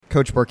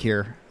Coach Burke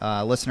here.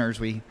 Listeners,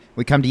 we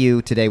come to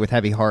you today with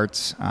heavy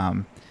hearts.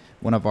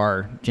 One of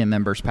our gym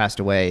members passed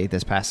away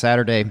this past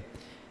Saturday,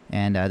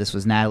 and this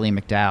was Natalie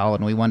McDowell,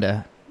 and we wanted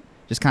to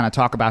just kind of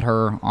talk about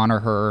her, honor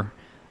her.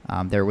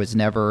 There was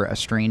never a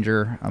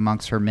stranger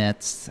amongst her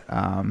midst,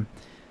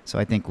 so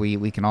I think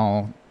we can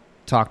all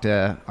talk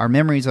to our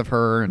memories of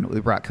her, and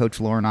we brought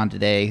Coach Lauren on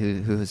today,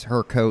 who is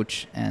her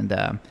coach,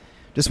 and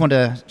just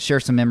wanted to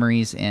share some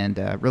memories and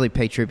really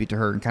pay tribute to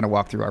her and kind of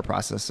walk through our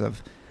process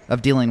of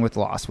dealing with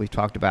loss. We've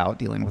talked about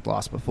dealing with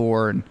loss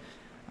before,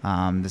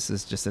 and this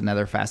is just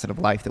another facet of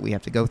life that we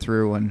have to go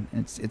through, and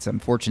it's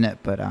unfortunate,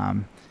 but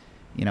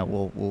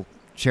we'll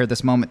share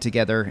this moment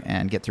together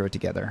and get through it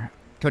together.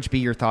 Coach B,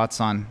 your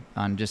thoughts on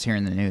just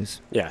hearing the news?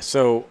 Yeah,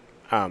 so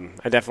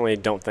I definitely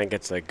don't think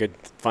it's a good,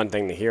 fun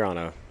thing to hear on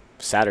a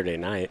Saturday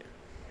night.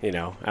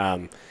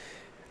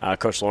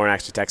 Coach Lauren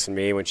actually texted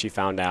me when she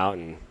found out,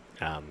 and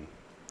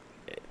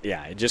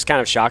it just kind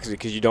of shocks you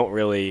because you don't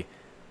really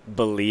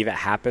believe it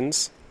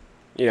happens.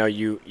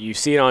 You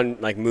see it on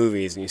like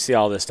movies and you see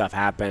all this stuff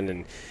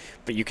happen,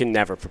 but you can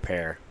never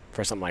prepare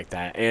for something like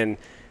that. And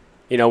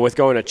with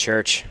going to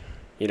church,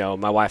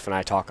 my wife and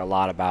I talk a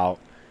lot about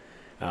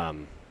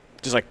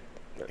just like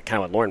kind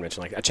of what Lauren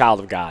mentioned, like a child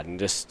of God and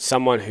just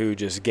someone who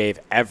just gave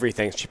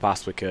everything she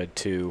possibly could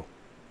to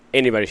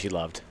anybody she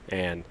loved.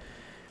 And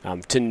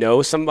to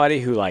know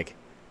somebody who like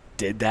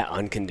did that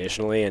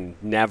unconditionally and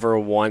never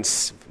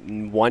once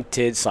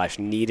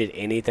wanted/needed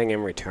anything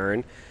in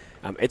return.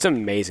 It's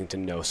amazing to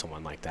know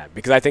someone like that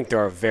because I think there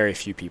are very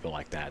few people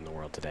like that in the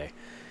world today.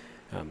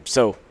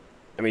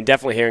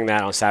 Definitely hearing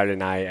that on Saturday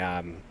night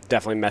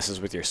definitely messes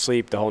with your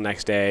sleep the whole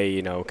next day,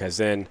 because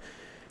then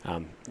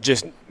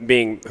just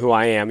being who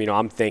I am,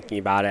 I'm thinking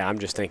about it. I'm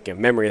just thinking of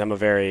memories. I'm a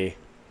very,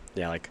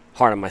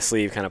 heart on my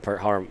sleeve kind of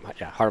heart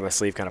on my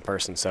sleeve kind of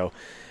person. So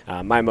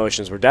my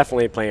emotions were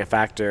definitely playing a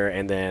factor.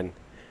 And then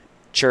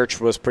church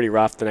was pretty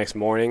rough the next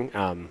morning.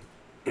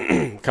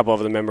 A couple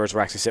of the members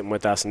were actually sitting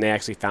with us, and they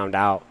actually found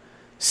out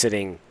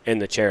sitting in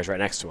the chairs right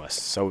next to us.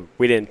 So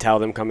we didn't tell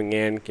them coming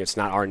in. It's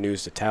not our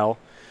news to tell.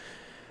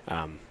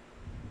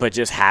 But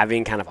just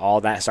having kind of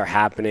all that start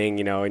happening,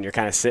 and you're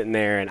kind of sitting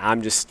there, and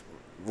I'm just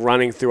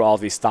running through all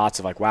these thoughts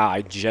of like, wow,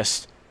 I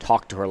just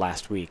talked to her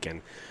last week.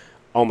 And,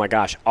 oh, my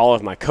gosh, all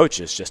of my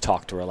coaches just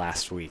talked to her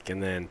last week.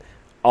 And then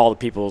all the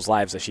people's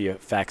lives that she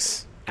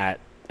affects at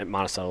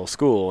Monticello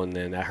School and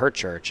then at her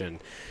church and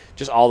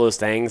just all those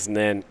things. And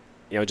then,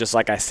 just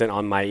like I sent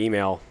on my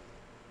email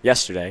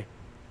yesterday,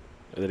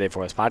 the day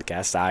before this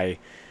podcast, I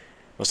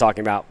was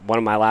talking about one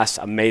of my last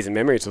amazing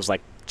memories was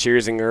like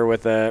cheersing her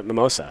with a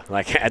mimosa,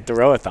 like at the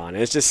rowathon. And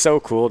it's just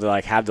so cool to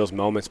like have those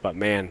moments. But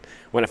man,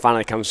 when it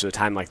finally comes to a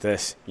time like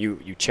this, you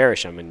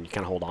cherish them and you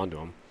kind of hold on to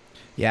them.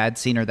 Yeah, I'd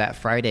seen her that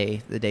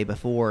Friday, the day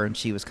before, and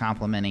she was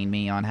complimenting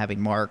me on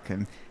having Mark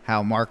and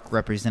how Mark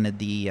represented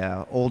the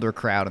older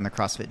crowd in the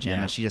CrossFit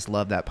gym, and she just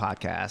loved that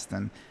podcast.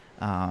 And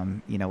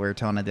we were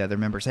telling the other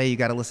members, hey, you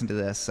got to listen to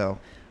this. So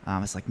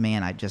it's like,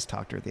 man, I just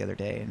talked to her the other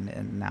day,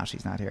 and now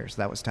she's not here.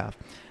 So that was tough.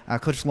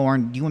 Coach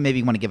Lauren, you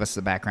maybe want to give us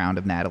the background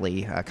of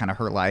Natalie, kind of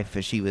her life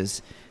as she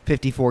was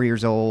 54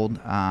 years old,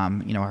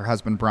 her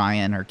husband,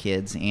 Brian, her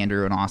kids,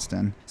 Andrew and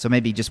Austin. So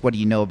maybe just what do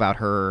you know about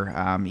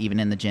her, even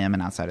in the gym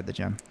and outside of the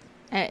gym?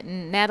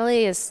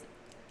 Natalie is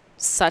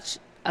such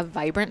a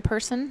vibrant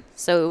person.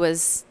 So it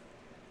was,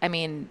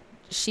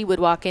 she would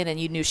walk in and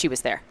you knew she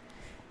was there.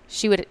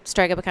 She would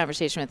strike up a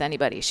conversation with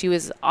anybody. She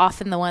was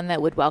often the one that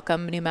would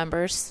welcome new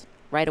members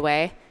right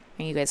away.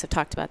 And you guys have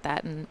talked about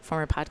that in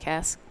former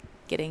podcasts,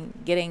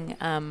 getting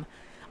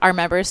our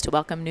members to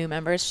welcome new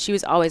members. She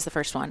was always the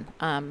first one.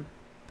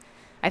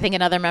 I think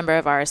another member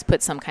of ours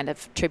put some kind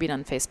of tribute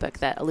on Facebook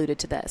that alluded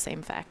to that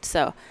same fact.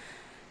 So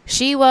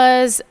she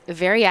was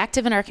very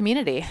active in our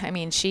community.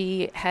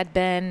 She had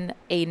been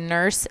a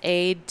nurse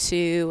aide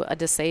to a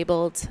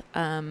disabled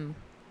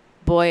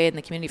boy in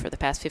the community for the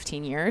past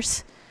 15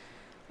 years.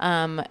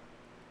 And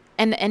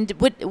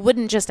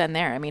wouldn't just end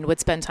there. Would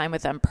spend time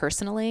with them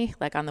personally,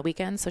 like on the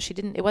weekends. So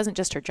it wasn't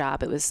just her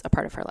job. It was a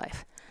part of her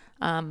life.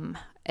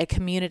 A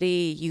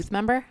community youth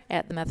member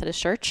at the Methodist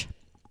Church.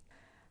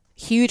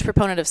 Huge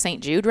proponent of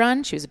St. Jude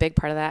Run. She was a big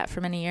part of that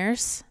for many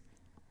years.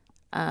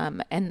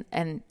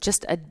 And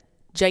just a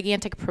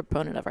gigantic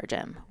proponent of our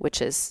gym,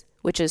 which is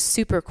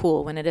super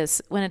cool when it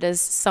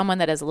is someone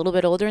that is a little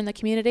bit older in the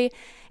community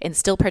and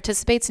still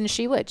participates. And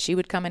she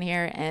would come in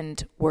here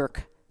and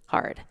work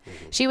hard.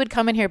 Mm-hmm. She would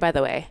come in here, by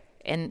the way,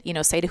 and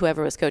say to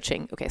whoever was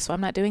coaching, okay, so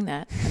I'm not doing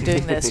that. I'm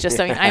doing this. Just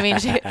so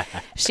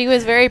she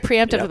was very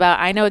preemptive about,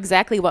 I know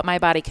exactly what my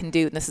body can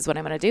do, and this is what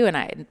I'm going to do.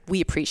 And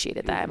we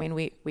appreciated that.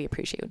 We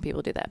appreciate when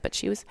people do that. But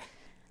she was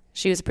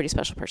a pretty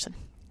special person.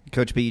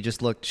 Coach B, you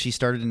just looked. She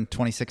started in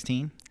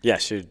 2016.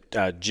 Yes,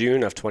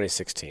 June of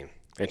 2016,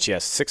 and she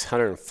has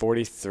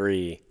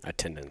 643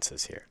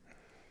 attendances here,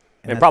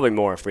 and probably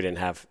more if we didn't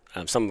have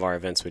some of our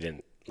events we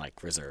didn't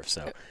reserve.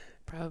 So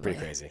probably pretty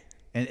crazy.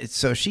 And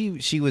so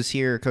she was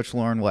here, Coach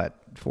Lauren, 4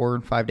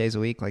 or 5 days a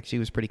week? She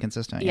was pretty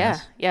consistent. Yeah,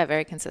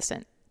 very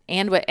consistent,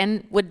 and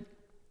would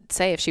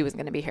say if she was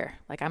going to be here.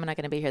 Like, I'm not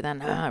going to be here then.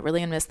 Really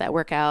going to miss that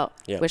workout.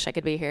 Yep. Wish I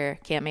could be here.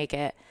 Can't make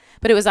it.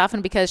 But it was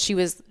often because she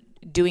was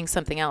doing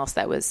something else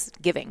that was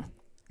giving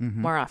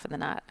more often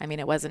than not. I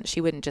mean,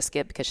 she wouldn't just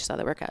give because she saw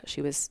the workout.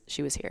 She was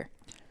here.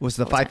 Was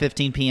the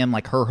 5:15 p.m.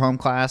 like her home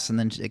class, and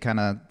then it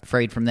kind of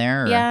frayed from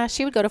there? Or? Yeah,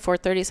 she would go to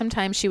 4:30.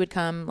 Sometimes she would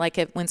come, like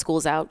when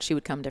school's out, she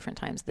would come different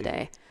times of the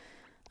day.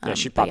 Yeah,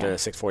 she popped in at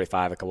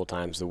 6:45 a couple of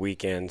times the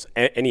weekends.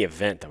 Any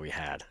event that we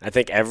had, I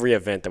think every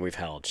event that we've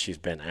held, she's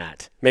been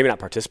at. Maybe not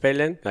participated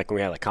in, like when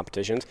we had like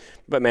competitions,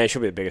 but man,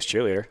 she'll be the biggest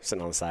cheerleader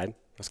sitting on the side.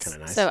 That's kind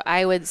of nice. So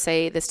I would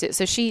say this too.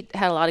 So she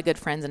had a lot of good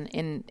friends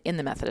in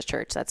the Methodist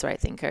Church. That's where I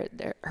think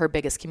her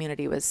biggest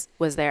community was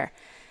there.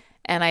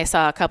 And I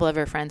saw a couple of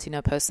her friends,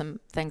 post some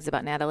things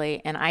about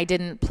Natalie, and I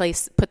didn't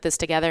put this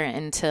together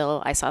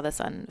until I saw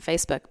this on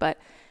Facebook. But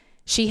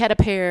she had a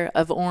pair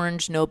of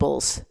orange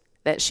Nobles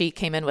that she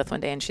came in with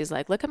one day, and she's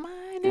like, "Look at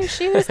my new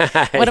shoes."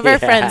 One of her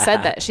friends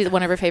said that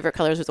one of her favorite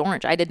colors was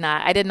orange. I did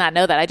not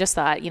know that. I just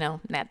thought,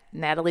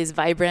 Natalie's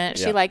vibrant.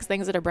 She likes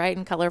things that are bright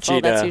and colorful.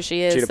 That's who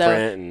she is. Cheetah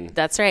print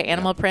that's right.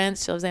 Animal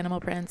prints. She loves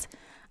animal prints.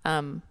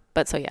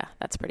 But so, yeah,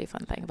 that's a pretty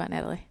fun thing about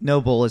Natalie.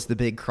 Noble is the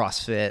big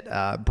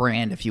CrossFit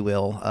brand, if you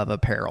will, of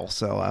apparel.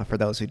 So for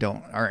those who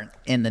aren't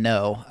in the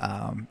know,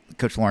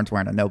 Coach Lauren's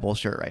wearing a Noble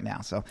shirt right now.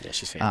 So yeah,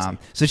 she's fancy.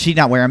 So she'd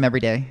not wear them every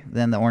day,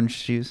 then the orange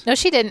shoes? No,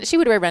 she didn't. She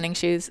would wear running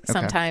shoes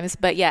sometimes.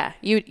 But yeah,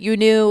 you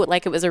knew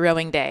like it was a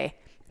rowing day.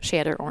 She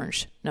had her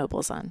orange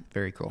Nobles on.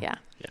 Very cool. Yeah.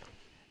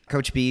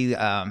 Coach B, you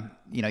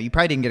probably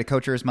didn't get to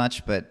coach her as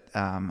much, but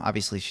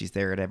obviously she's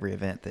there at every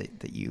event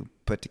that you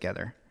put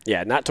together.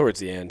 Yeah, not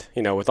towards the end.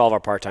 With all of our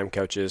part-time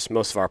coaches,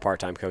 most of our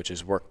part-time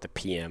coaches work the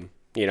PM.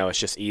 It's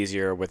just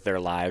easier with their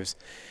lives.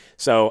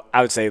 So I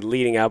would say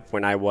leading up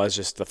when I was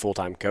just the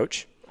full-time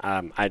coach,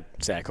 I'd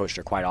say I coached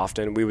her quite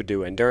often. We would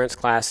do endurance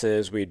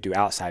classes. We'd do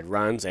outside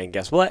runs. And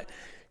guess what?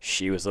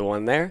 She was the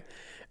one there.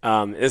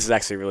 This is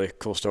actually a really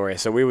cool story.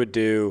 So we would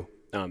do,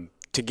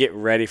 to get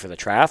ready for the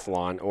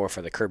triathlon or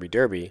for the Kirby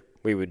Derby,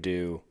 we would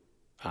do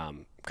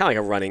kind of like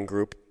a running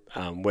group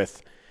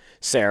with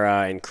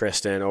Sarah and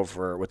Kristen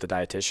over with the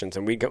dietitians,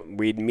 and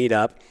we'd meet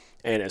up,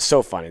 and it's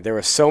so funny. There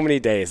were so many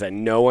days that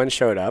no one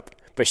showed up,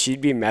 but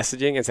she'd be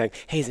messaging and saying,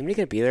 "Hey, is anybody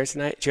going to be there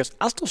tonight?" She goes,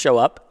 "I'll still show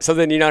up." So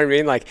then, you know what I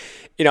mean? Like,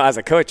 as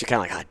a coach, you're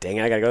kind of like, "Oh, dang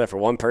it, I got to go there for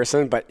one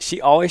person," but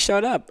she always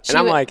showed up.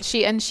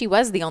 And she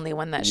was the only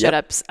one that showed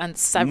up on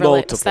several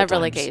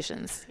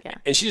occasions. Yeah.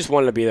 And she just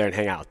wanted to be there and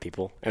hang out with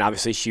people. And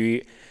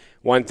obviously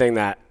one thing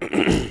that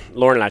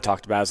Lauren and I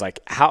talked about is like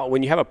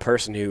when you have a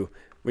person who,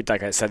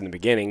 like I said in the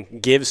beginning,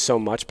 gives so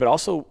much, but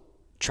also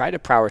try to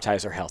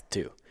prioritize her health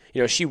too.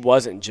 She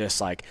wasn't just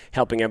like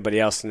helping everybody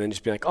else and then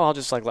just being like, "Oh, I'll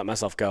just like let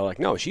myself go." Like,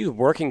 no, she was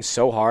working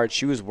so hard.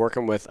 She was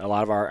working with a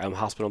lot of our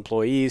hospital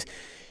employees.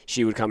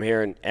 She would come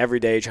here and every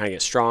day trying to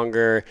get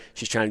stronger.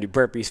 She's trying to do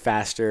burpees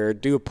faster,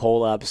 do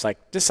pull-ups,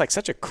 like just like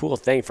such a cool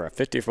thing for a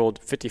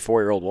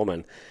 54-year-old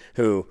woman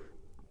who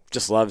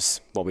just loves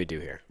what we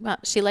do here. Well,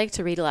 she liked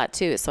to read a lot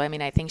too. So, I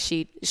mean, I think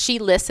she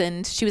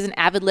listened. She was an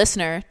avid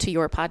listener to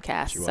your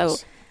podcast. So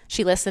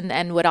she listened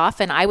and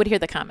I would hear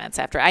the comments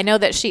after. I know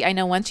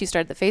once she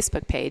started the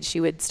Facebook page, she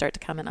would start to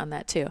comment on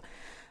that too.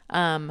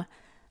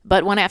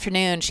 But one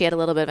afternoon she had a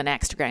little bit of an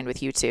axe to grind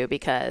with you two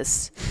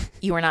because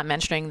you were not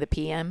mentioning the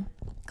PM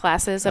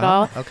classes at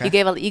all. Okay.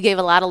 You gave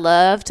a lot of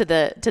love to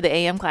the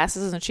AM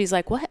classes, and she's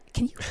like, "What?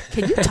 Can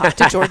you talk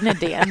to Jordan and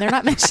Dan? They're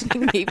not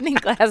mentioning the evening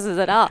classes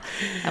at all."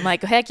 I'm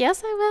like, "Heck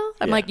yes, I will."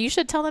 I'm like, "You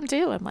should tell them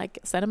too." I'm like,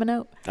 "Send them a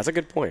note." That's a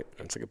good point.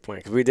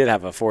 Because we did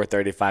have a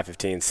 4:30,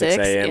 5:15, 6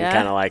 a.m.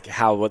 kind of like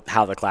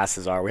how the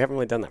classes are. We haven't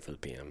really done that for the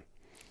PM.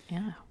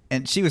 Yeah.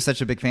 And she was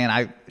such a big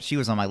fan. She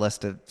was on my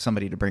list of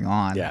somebody to bring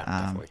on. Yeah,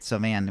 definitely. So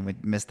man, we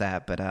missed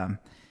that. But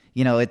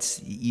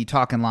it's you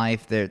talk in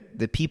life.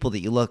 The people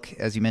that you look,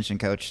 as you mentioned,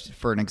 Coach,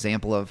 for an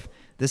example of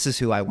this is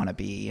who I want to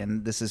be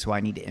and this is who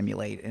I need to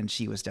emulate. And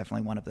she was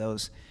definitely one of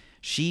those.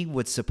 She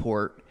would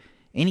support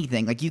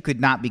anything. Like you could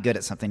not be good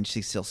at something,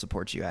 she still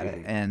supports you at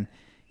it. And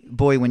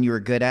boy, when you were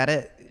good at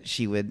it,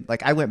 she would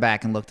like. I went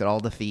back and looked at all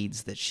the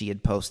feeds that she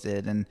had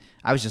posted, and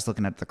I was just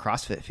looking at the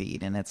CrossFit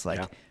feed, and it's like.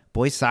 Yeah.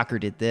 Boys soccer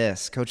did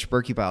this. Coach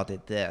Berkebile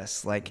did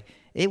this. Like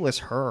it was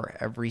her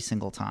every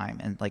single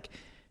time, and like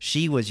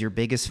she was your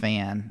biggest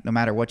fan, no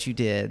matter what you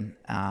did.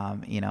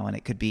 And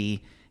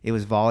it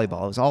was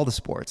volleyball. It was all the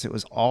sports. It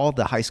was all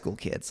the high school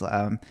kids.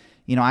 I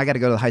got to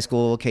go to the high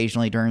school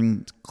occasionally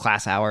during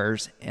class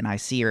hours, and I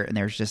see her, and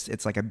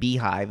it's like a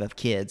beehive of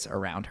kids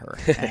around her,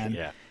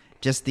 and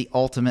just the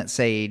ultimate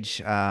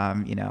sage.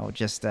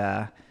 Just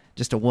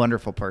a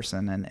wonderful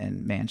person,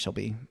 and man, she'll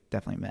be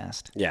definitely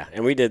missed. Yeah,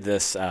 and we did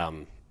this.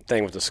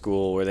 Thing with the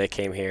school where they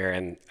came here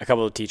and a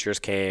couple of teachers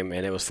came,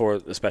 and it was for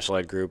the special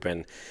ed group,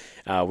 and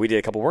we did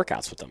a couple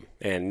workouts with them,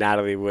 and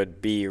Natalie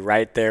would be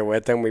right there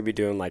with them. We'd be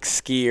doing like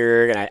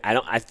skier, and I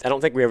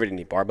don't think we ever did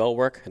any barbell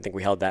work. I think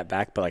we held that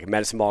back, but like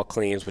medicine ball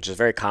cleans, which is a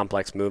very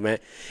complex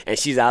movement, and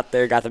she's out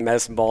there got the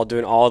medicine ball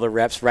doing all the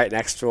reps right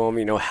next to them,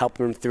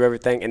 helping them through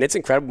everything. And it's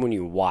incredible when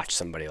you watch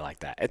somebody like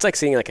that. It's like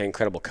seeing like an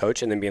incredible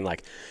coach and then being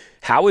like,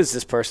 how is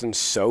this person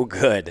so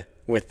good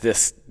with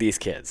these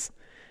kids?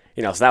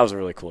 so that was a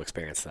really cool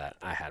experience that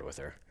I had with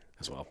her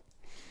as well.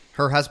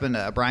 Her husband,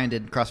 Brian,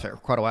 did CrossFit for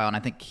quite a while, and I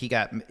think he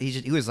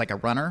was like a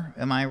runner.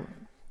 Am I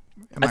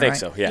think right?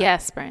 so, yeah.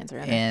 Yes, Brian's a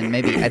runner. And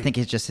maybe I think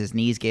it's just his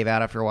knees gave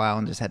out after a while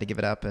and just had to give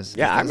it up.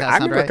 I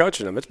remember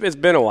coaching him. It's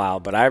been a while,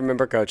 but I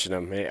remember coaching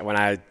him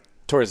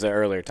towards the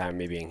earlier time of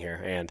me being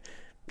here. And,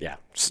 yeah,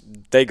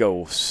 they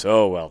go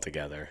so well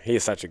together. He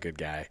is such a good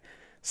guy.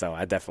 So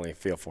I definitely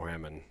feel for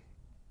him and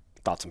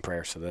thoughts and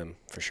prayers to them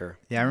for sure.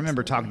 Yeah, I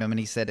remember talking to him, and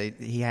he said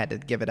he had to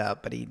give it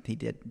up, but he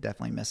did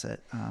definitely miss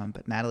it.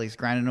 But Natalie's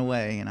grinding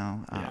away,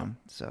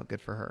 so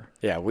good for her.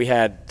 Yeah,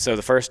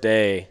 the first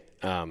day,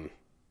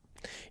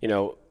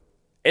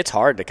 it's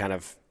hard to kind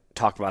of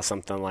talk about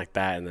something like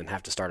that and then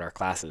have to start our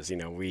classes.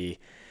 We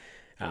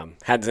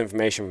had this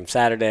information from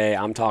Saturday.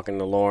 I'm talking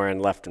to Lauren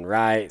left and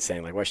right,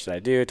 saying, like, what should I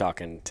do?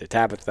 Talking to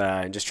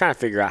Tabitha and just trying to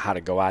figure out how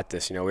to go at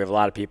this. We have a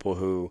lot of people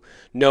who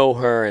know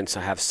her and so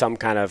have some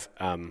kind of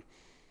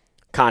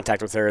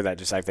contact with her that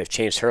just like they've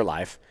changed her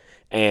life.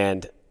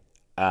 And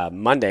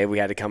Monday we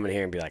had to come in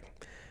here and be like,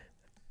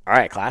 all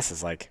right,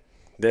 classes, like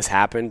this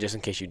happened, just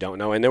in case you don't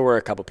know. And there were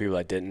a couple people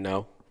that didn't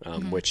know,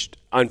 which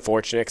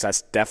unfortunate, because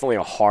that's definitely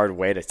a hard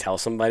way to tell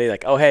somebody,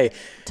 like, oh, hey,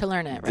 to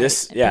learn it, right?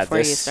 Before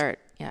you start.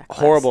 Yeah,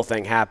 horrible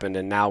thing happened,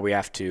 and now we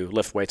have to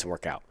lift weights and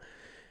work out.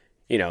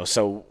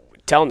 So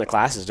telling the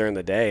classes during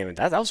the day, I mean,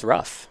 that was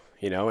rough,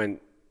 and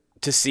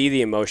to see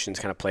the emotions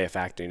kind of play a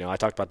factor. I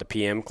talked about the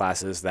PM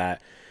classes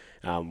that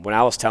when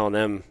I was telling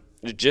them,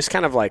 just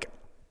kind of like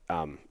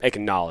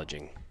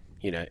acknowledging,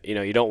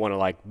 you don't want to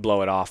like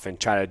blow it off and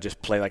try to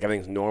just play like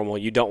everything's normal.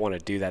 You don't want to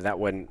do that. That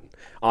wouldn't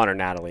honor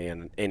Natalie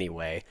in any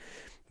way.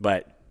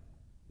 But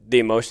the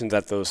emotions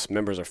that those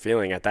members are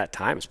feeling at that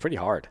time is pretty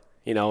hard,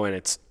 and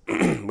it's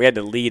we had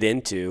to lead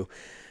into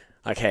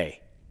like,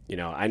 hey,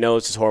 I know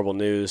this is horrible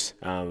news,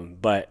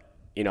 but,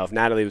 if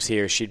Natalie was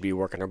here, she'd be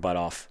working her butt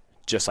off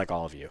just like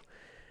all of you.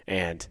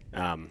 And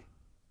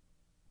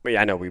but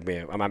yeah, I know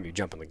I might be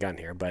jumping the gun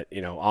here, but,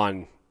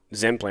 on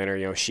Zen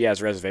Planner, she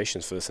has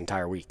reservations for this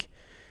entire week.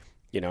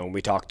 We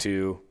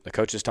the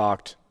coaches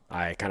talked,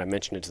 I kind of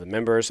mentioned it to the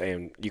members,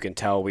 and you can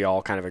tell we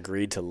all kind of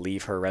agreed to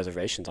leave her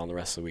reservations on the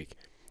rest of the week,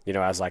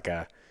 as like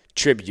a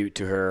tribute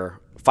to her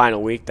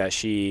final week that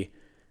she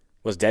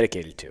was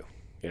dedicated to,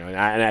 and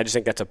I just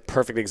think that's a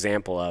perfect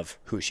example of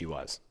who she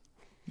was.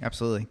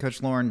 Absolutely.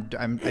 Coach Lauren,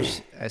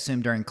 I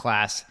assume during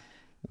class,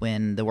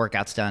 when the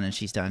workout's done and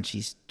she's done,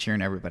 she's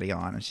cheering everybody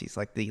on, and she's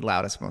like the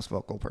loudest, most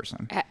vocal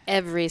person.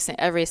 Every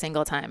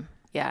single time.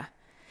 Yeah.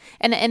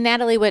 And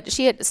Natalie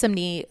she had some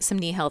knee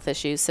health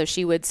issues, so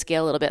she would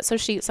scale a little bit. So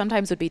she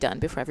sometimes would be done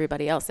before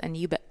everybody else. And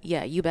you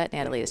bet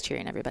Natalie is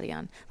cheering everybody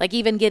on. Like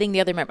even getting the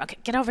other member, okay,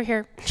 get over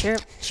here, cheer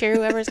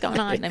whoever's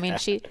going on. I mean,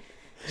 she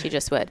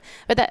just would.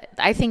 But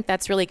I think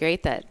that's really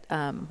great that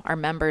our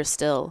members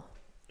still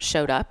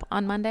showed up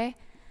on Monday.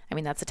 I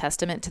mean, that's a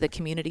testament to the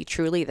community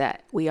truly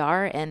that we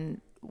are,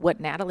 and what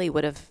Natalie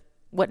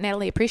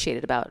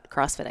appreciated about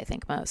CrossFit, I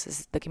think, most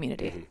is the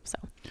community. Mm-hmm.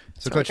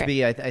 So Coach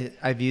B,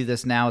 I view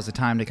this now as a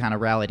time to kind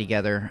of rally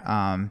together.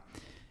 I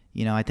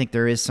think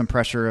there is some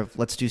pressure of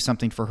let's do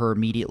something for her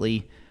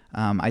immediately.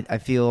 I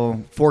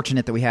feel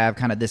fortunate that we have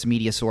kind of this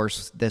media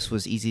source. This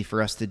was easy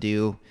for us to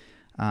do.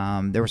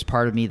 There was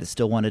part of me that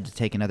still wanted to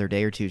take another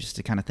day or two just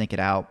to kind of think it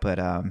out. But,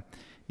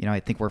 I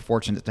think we're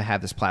fortunate to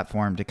have this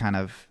platform to kind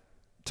of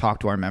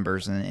talk to our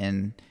members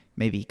and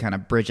maybe kind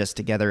of bridge us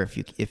together,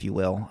 if you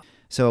will.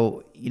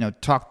 So,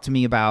 talk to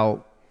me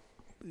about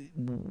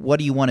what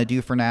do you want to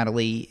do for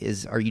Natalie?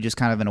 Are you just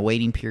kind of in a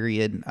waiting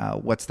period?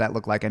 What's that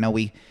look like? I know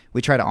we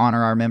try to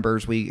honor our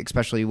members.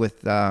 Especially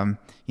with,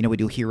 we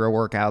do hero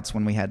workouts.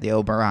 When we had the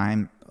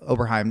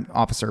Oberheim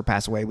officer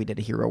pass away, we did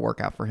a hero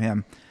workout for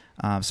him.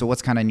 So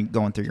what's kind of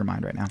going through your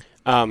mind right now?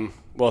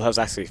 Well, that was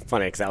actually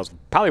funny because that was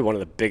probably one of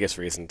the biggest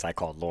reasons I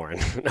called Lauren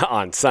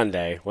on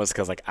Sunday was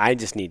because I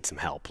just need some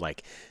help.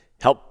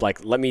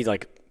 Let me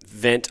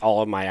vent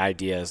all of my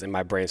ideas and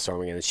my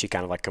brainstorming, and then she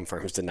kind of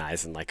confirms,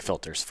 denies, and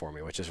filters for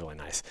me, which is really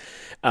nice.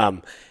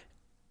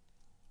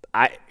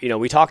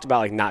 We talked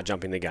about not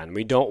jumping the gun.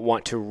 We don't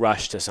want to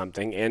rush to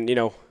something, and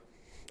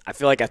I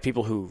feel like as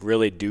people who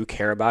really do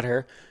care about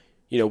her,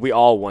 we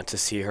all want to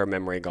see her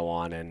memory go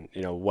on and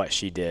what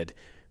she did,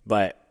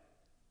 but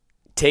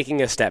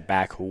taking a step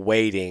back,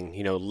 waiting,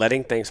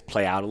 letting things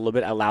play out a little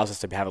bit allows us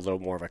to have a little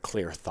more of a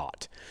clear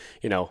thought.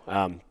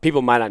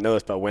 People might not know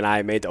this, but when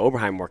I made the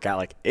Oberheim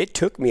workout, it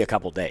took me a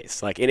couple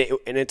days. And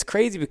it's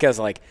crazy because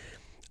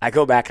I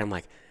go back and I'm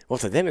like, well,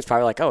 to them it's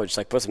probably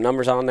just put some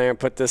numbers on there and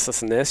put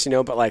this, and this,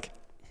 but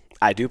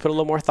I do put a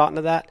little more thought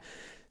into that.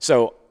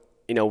 So,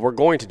 we're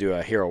going to do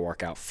a hero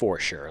workout for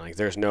sure.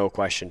 There's no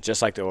question,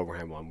 just like the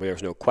Oberheim one.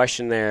 There's no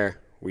question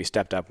there. We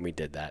stepped up and we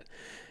did that.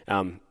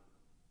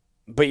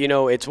 But,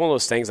 it's one of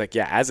those things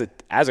as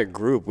a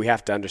group, we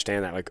have to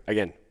understand that,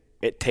 again,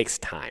 it takes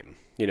time,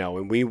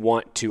 and we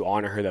want to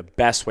honor her the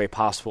best way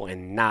possible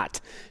and not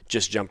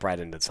just jump right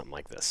into something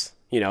like this,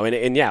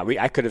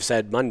 I could have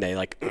said Monday,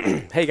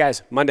 hey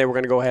guys, Monday we're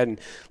going to go ahead and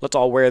let's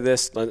all wear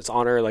this, let's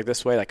honor her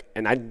this way.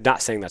 And I'm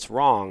not saying that's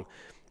wrong,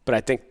 but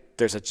I think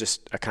there's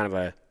just a kind of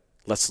a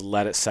let's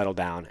let it settle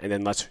down, and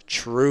then let's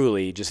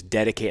truly just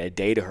dedicate a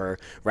day to her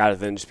rather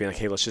than just being like,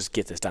 hey, let's just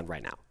get this done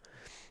right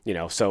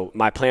now. So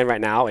my plan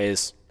right now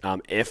is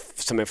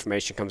if some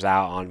information comes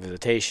out on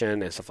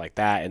visitation and stuff like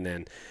that, and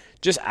then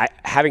just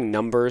having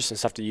numbers and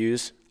stuff to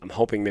use, I'm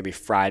hoping maybe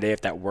Friday,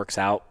 if that works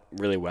out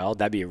really well,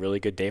 that'd be a really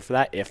good day for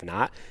that. If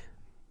not,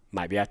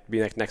 might have to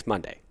be like next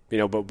Monday,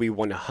 but we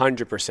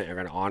 100% are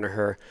going to honor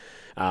her.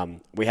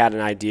 We had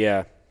an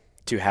idea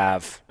to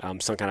have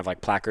some kind of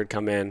like placard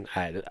come in.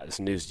 It's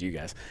news to you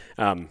guys.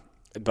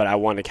 But I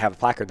wanted to have a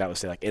placard that would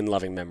say like in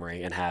loving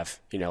memory, and have,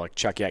 like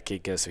Chuck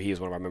Yatkika, so he was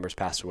one of our members,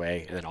 passed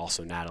away, and then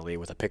also Natalie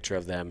with a picture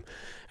of them.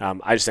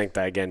 I just think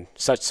that, again,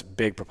 such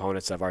big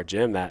proponents of our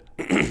gym that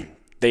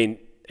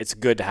it's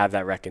good to have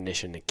that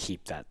recognition and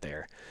keep that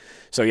there.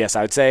 So yes,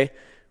 I would say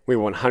we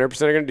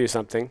 100% are going to do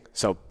something.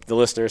 So the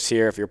listeners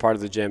here, if you're part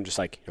of the gym, just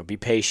like, be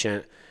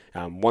patient.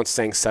 Once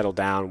things settle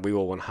down, we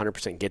will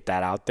 100% get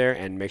that out there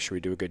and make sure we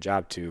do a good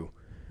job to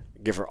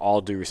give her all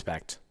due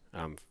respect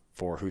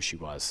for who she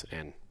was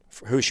and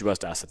for who she was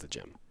to us at the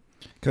gym.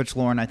 Coach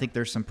Lauren, I think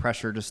there's some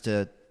pressure just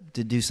to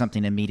do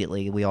something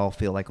immediately. We all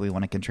feel like we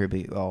want to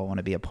contribute. We all want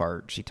to be a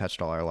part. She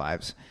touched all our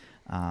lives.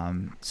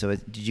 So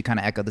did you kind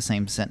of echo the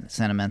same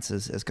sentiments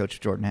as Coach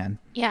Jordan had?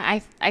 Yeah,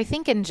 I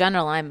think in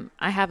general,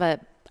 I have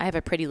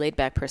a pretty laid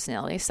back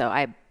personality. So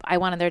I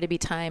wanted there to be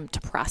time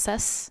to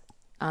process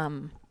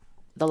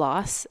the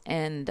loss.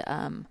 And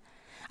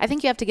I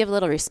think you have to give a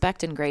little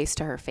respect and grace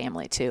to her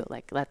family too.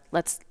 Like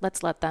let's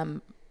let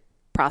them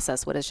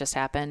process what has just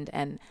happened.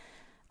 And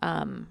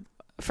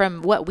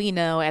from what we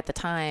know at the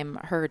time,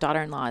 her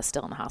daughter-in-law is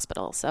still in the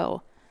hospital.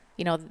 So,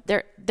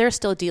 they're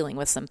still dealing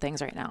with some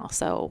things right now.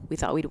 So we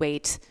thought we'd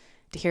wait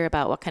to hear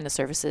about what kind of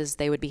services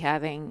they would be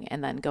having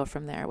and then go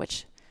from there,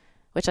 which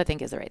I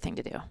think is the right thing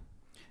to do.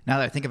 Now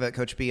that I think of it,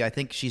 Coach B, I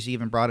think she's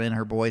even brought in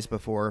her boys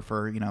before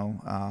for,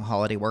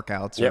 holiday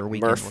workouts or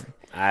weekend.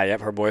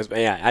 Yep, her boys.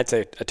 Yeah, I'd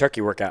say a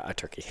turkey workout, a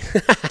turkey.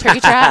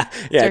 Turkey trot?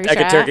 Yeah,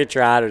 a turkey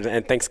trot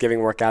and Thanksgiving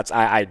workouts.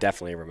 I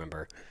definitely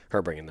remember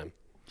her bringing them.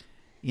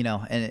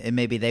 And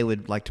maybe they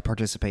would like to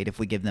participate if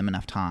we give them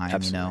enough time,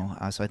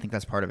 Absolutely. So I think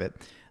that's part of it.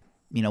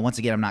 Once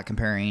again, I'm not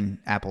comparing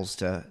apples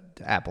to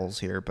apples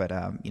here, but,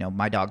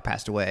 my dog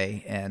passed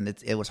away, and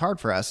it was hard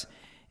for us.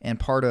 And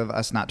part of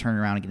us not turning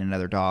around and getting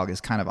another dog is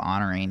kind of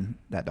honoring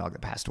that dog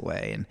that passed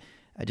away,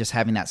 and just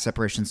having that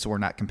separation so we're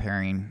not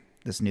comparing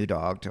this new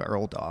dog to our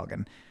old dog.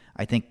 And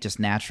I think just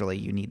naturally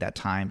you need that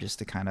time just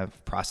to kind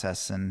of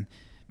process and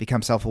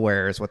become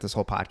self-aware is what this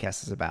whole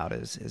podcast is about,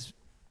 is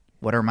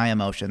what are my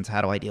emotions?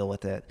 How do I deal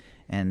with it?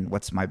 And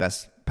what's my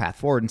best path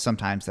forward? And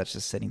sometimes that's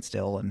just sitting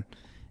still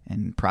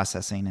and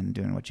processing and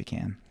doing what you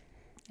can.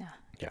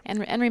 Yeah.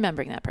 And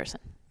remembering that person.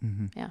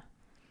 Mm-hmm. Yeah.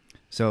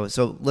 So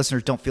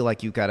listeners, don't feel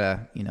like you've got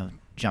to,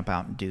 jump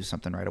out and do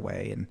something right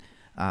away.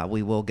 And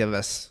we will give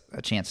us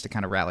a chance to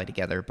kind of rally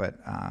together,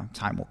 but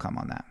time will come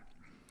on that.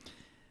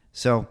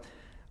 So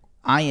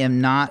I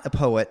am not a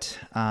poet.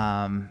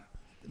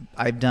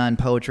 I've done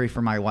poetry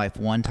for my wife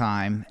one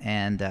time,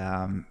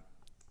 and,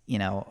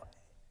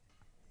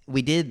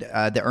 we did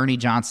the Ernie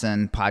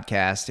Johnson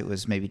podcast. It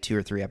was maybe 2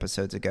 or 3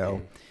 episodes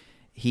ago.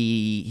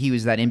 He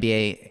was that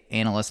NBA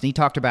analyst, and he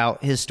talked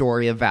about his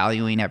story of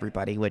valuing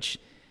everybody, which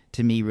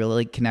to me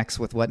really connects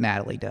with what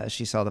Natalie does.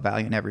 She saw the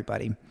value in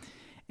everybody.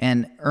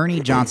 And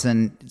Ernie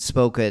Johnson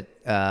spoke at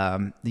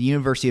the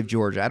University of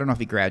Georgia. I don't know if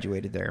he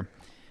graduated there,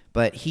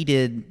 but he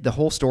did the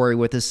whole story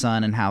with his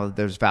son and how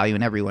there's value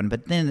in everyone.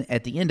 But then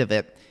at the end of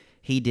it,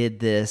 he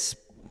did this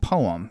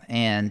poem,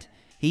 and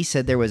he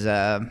said there was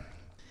a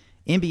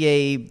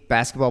NBA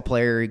basketball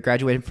player. He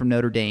graduated from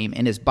Notre Dame.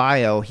 In his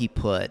bio, he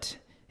put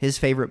his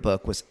favorite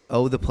book was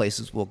Oh, the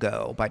Places We'll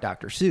Go by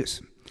Dr.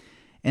 Seuss.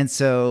 And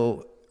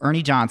so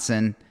Ernie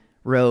Johnson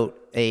wrote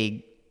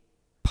a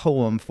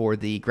poem for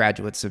the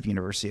graduates of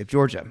University of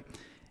Georgia.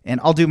 And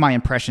I'll do my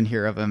impression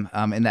here of him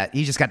in that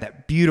he just got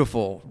that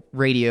beautiful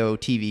radio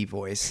TV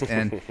voice.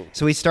 And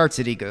so he starts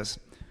it, he goes,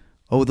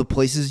 "Oh, the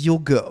places you'll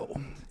go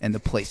and the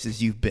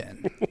places you've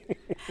been.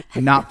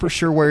 Not for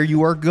sure where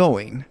you are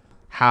going,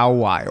 how,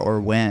 why,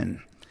 or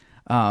when."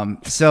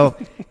 So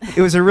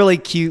it was a really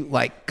cute,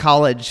 like,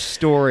 college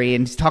story,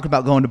 and he's talking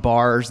about going to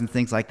bars and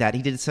things like that.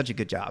 He did such a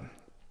good job.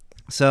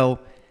 So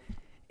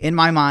in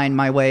my mind,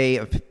 my way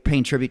of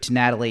paying tribute to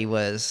Natalie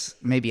was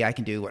maybe I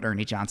can do what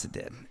Ernie Johnson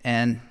did.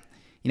 And,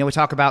 we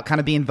talk about kind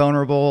of being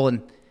vulnerable,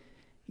 and,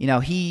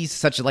 he's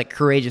such a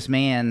courageous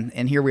man.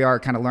 And here we are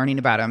kind of learning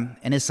about him.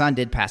 And his son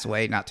did pass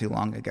away not too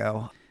long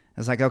ago. I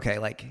was like,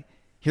 okay,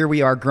 here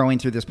we are growing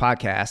through this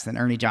podcast, and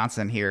Ernie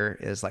Johnson here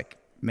is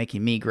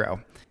making me grow.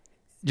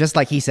 Just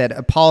like he said,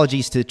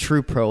 apologies to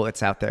true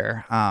poets out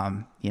there.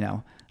 I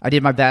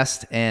did my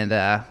best, and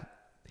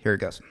here it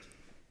goes.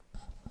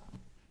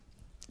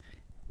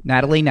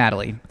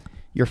 Natalie,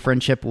 your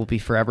friendship will be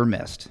forever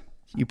missed.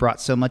 You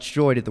brought so much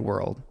joy to the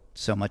world,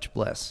 so much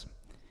bliss.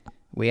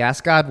 We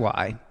ask God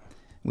why.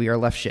 We are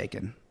left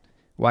shaken.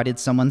 Why did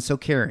someone so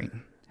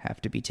caring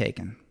have to be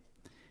taken?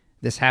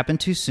 This happened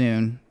too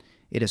soon.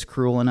 It is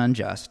cruel and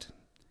unjust.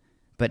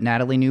 But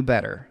Natalie knew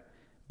better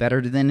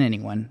than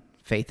anyone.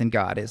 Faith in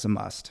God is a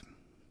must.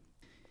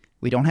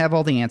 We don't have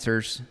all the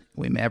answers.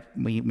 We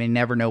may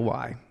never know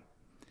why.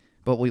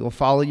 But we will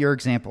follow your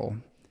example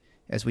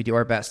as we do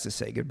our best to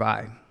say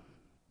goodbye.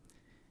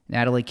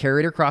 Natalie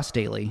carried her cross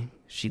daily.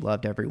 She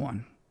loved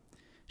everyone.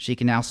 She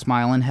can now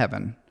smile in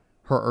heaven,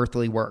 her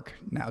earthly work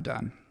now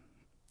done.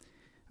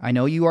 I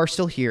know you are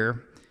still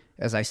here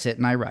as I sit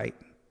and I write.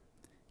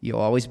 You'll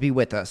always be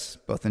with us,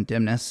 both in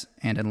dimness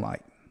and in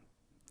light.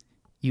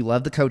 You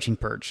love the Coaching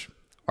Perch,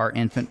 our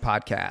infant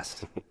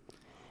podcast.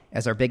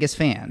 As our biggest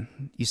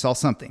fan, you saw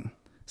something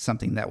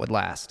that would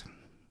last.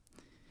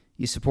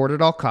 You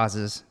supported all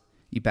causes.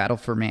 You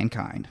battled for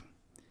mankind.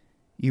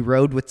 You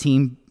rode with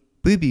Team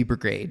Booby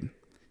Brigade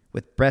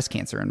with breast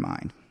cancer in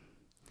mind.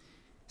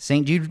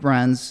 St. Jude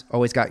runs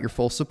always got your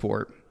full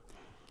support.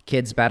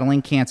 Kids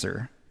battling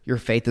cancer, your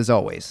faith as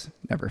always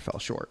never fell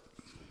short.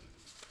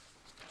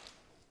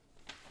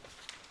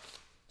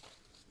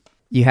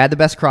 You had the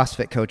best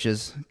CrossFit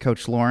coaches,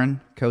 Coach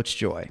Lauren, Coach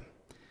Joy.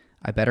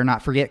 I better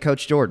not forget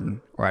Coach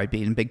Jordan, or I'd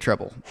be in big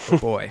trouble. Oh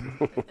boy.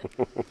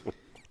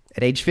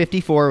 At age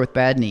 54 with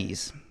bad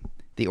knees,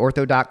 the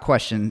orthodoc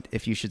questioned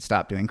if you should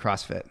stop doing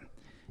CrossFit.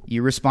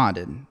 You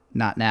responded,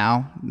 not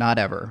now, not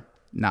ever,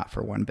 not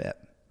for one bit.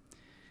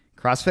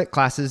 CrossFit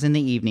classes in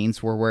the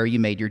evenings were where you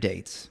made your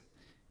dates.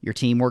 Your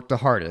team worked the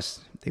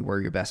hardest. They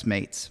were your best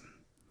mates.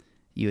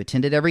 You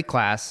attended every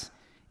class,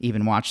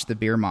 even watched the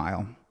beer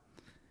mile.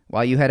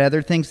 While you had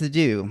other things to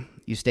do,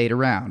 you stayed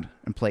around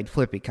and played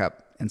Flippy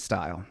Cup in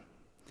style.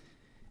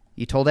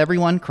 You told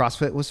everyone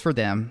CrossFit was for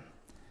them,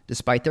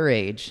 despite their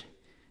age.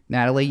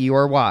 Natalie, you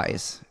are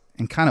wise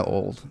and kind of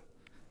old.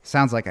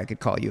 Sounds like I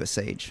could call you a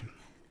sage.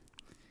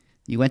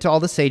 You went to all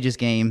the Sages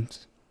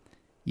games.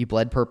 You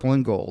bled purple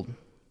and gold,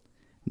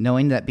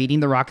 knowing that beating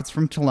the Rockets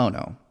from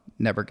Tolono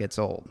never gets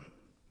old.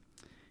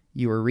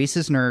 You were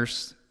Reese's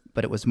nurse,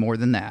 but it was more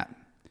than that.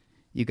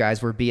 You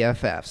guys were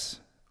BFFs,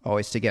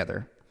 always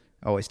together,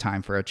 always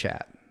time for a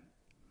chat.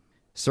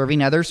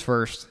 Serving others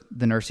first,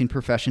 the nursing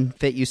profession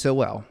fit you so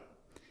well.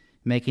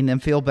 Making them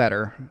feel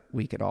better,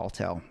 we could all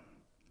tell.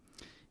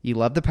 You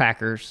love the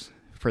Packers.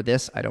 For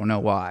this, I don't know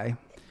why.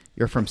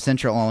 You're from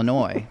Central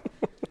Illinois.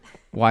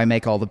 Why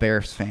make all the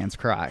Bears fans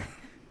cry?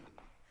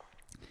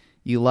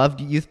 You loved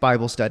youth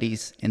Bible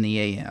studies in the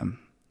AM.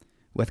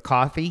 With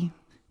coffee,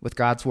 with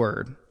God's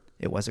Word,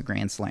 it was a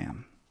grand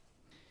slam.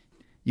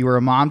 You were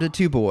a mom to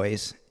 2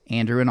 boys,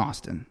 Andrew and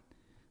Austin,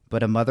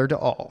 but a mother to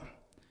all.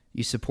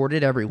 You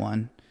supported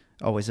everyone,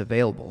 always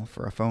available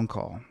for a phone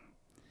call.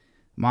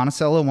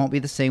 Monticello won't be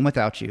the same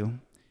without you.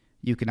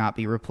 You cannot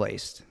be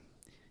replaced.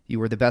 You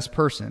were the best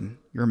person.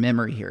 Your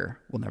memory here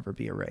will never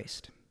be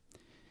erased.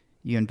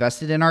 You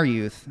invested in our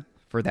youth.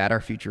 For that,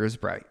 our future is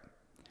bright.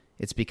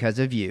 It's because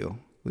of you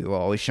we will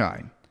always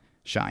shine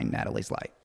Natalie's light.